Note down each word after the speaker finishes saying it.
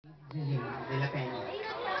de la Peña.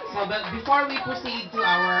 So, but before we proceed to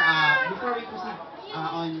our,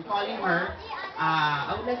 on calling her,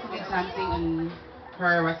 I would like to read something on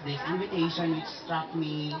her, what's this, invitation, which struck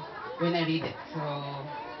me when I read it. So,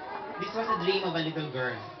 this was a dream of a little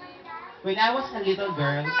girl. When I was a little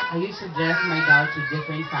girl, I used to dress my dolls with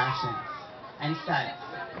different fashions and styles.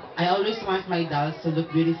 I always want my dolls to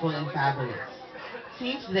look beautiful and fabulous.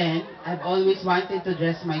 Since then, I've always wanted to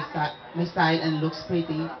dress my style and looks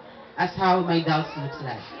pretty as how my dolls looks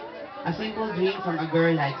like. A simple dream from a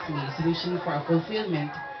girl like me is wishing for a fulfillment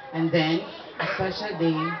and then a special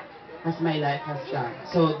day as my life has come.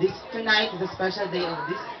 So this tonight is a special day of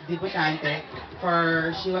this debutante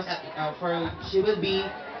for she will be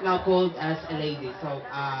now called as a lady. So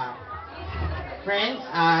friends,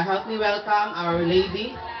 help me welcome our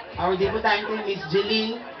lady, our debutante, Miss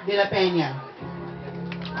Jeline de la Peña.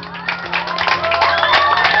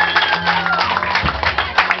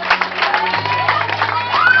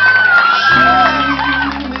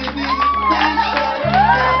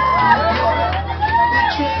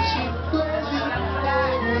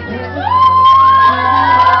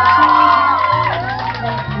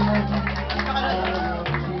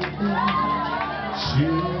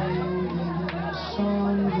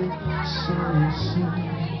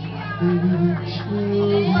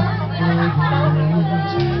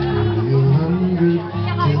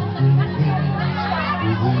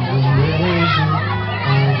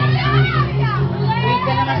 Wait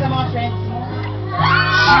ka naman sa mga friends mo.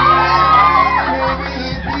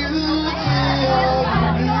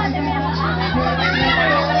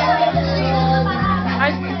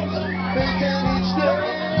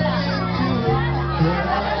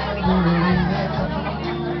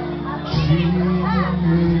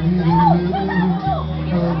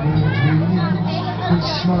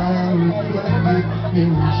 Smile reflected in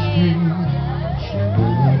the stream. She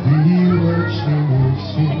will be what she will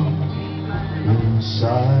see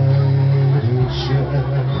inside her shell.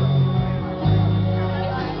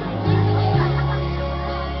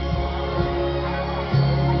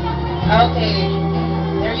 Okay,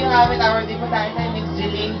 there you have it, our debutante, Miss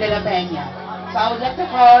Jeline de la Peña. So I would like to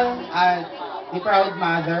call the proud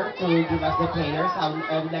mother to give us the prayers.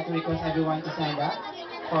 I would like to request everyone to stand up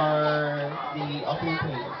for the opening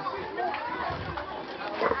prayer.